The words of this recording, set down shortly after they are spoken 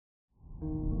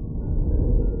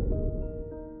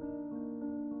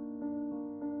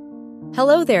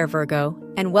Hello there, Virgo,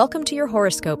 and welcome to your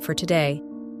horoscope for today,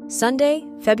 Sunday,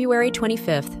 February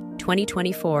 25th,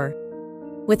 2024.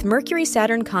 With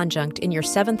Mercury-Saturn conjunct in your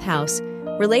 7th house,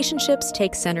 relationships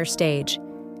take center stage.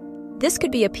 This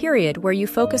could be a period where you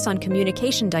focus on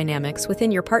communication dynamics within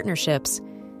your partnerships.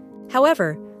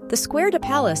 However, the square to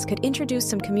Pallas could introduce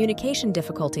some communication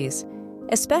difficulties,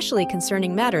 especially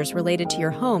concerning matters related to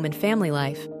your home and family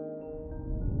life.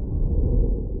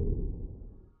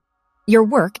 Your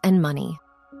work and money.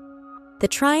 The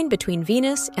trine between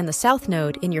Venus and the South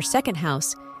Node in your 2nd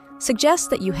house suggests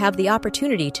that you have the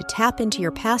opportunity to tap into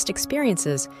your past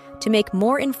experiences to make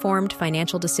more informed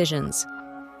financial decisions.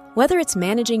 Whether it's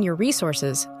managing your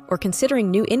resources or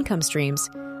considering new income streams,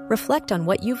 reflect on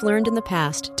what you've learned in the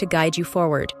past to guide you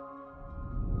forward.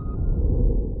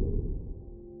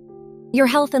 Your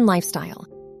health and lifestyle.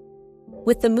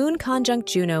 With the Moon conjunct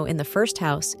Juno in the 1st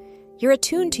house, you're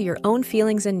attuned to your own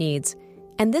feelings and needs,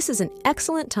 and this is an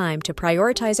excellent time to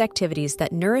prioritize activities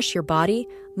that nourish your body,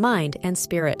 mind, and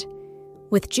spirit.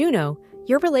 With Juno,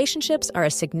 your relationships are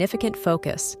a significant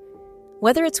focus.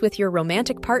 Whether it's with your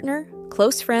romantic partner,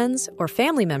 close friends, or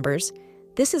family members,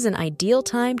 this is an ideal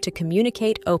time to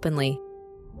communicate openly.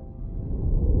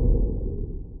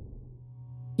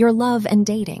 Your love and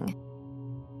dating.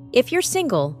 If you're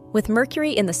single, with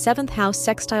Mercury in the 7th house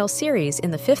sextile Ceres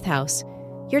in the 5th house,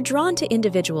 you're drawn to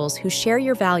individuals who share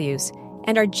your values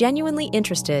and are genuinely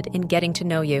interested in getting to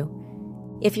know you.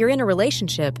 If you're in a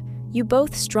relationship, you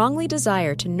both strongly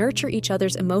desire to nurture each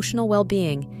other's emotional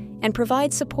well-being and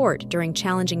provide support during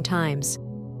challenging times.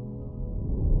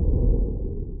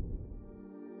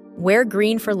 Wear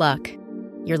green for luck.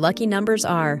 Your lucky numbers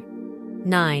are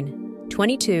 9,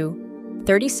 22,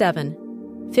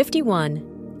 37,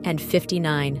 51, and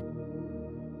 59.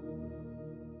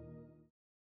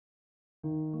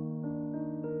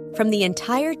 From the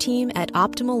entire team at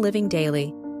Optimal Living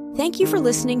Daily, thank you for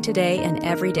listening today and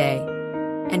every day.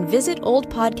 And visit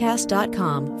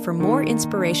oldpodcast.com for more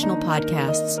inspirational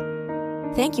podcasts.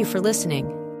 Thank you for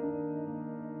listening.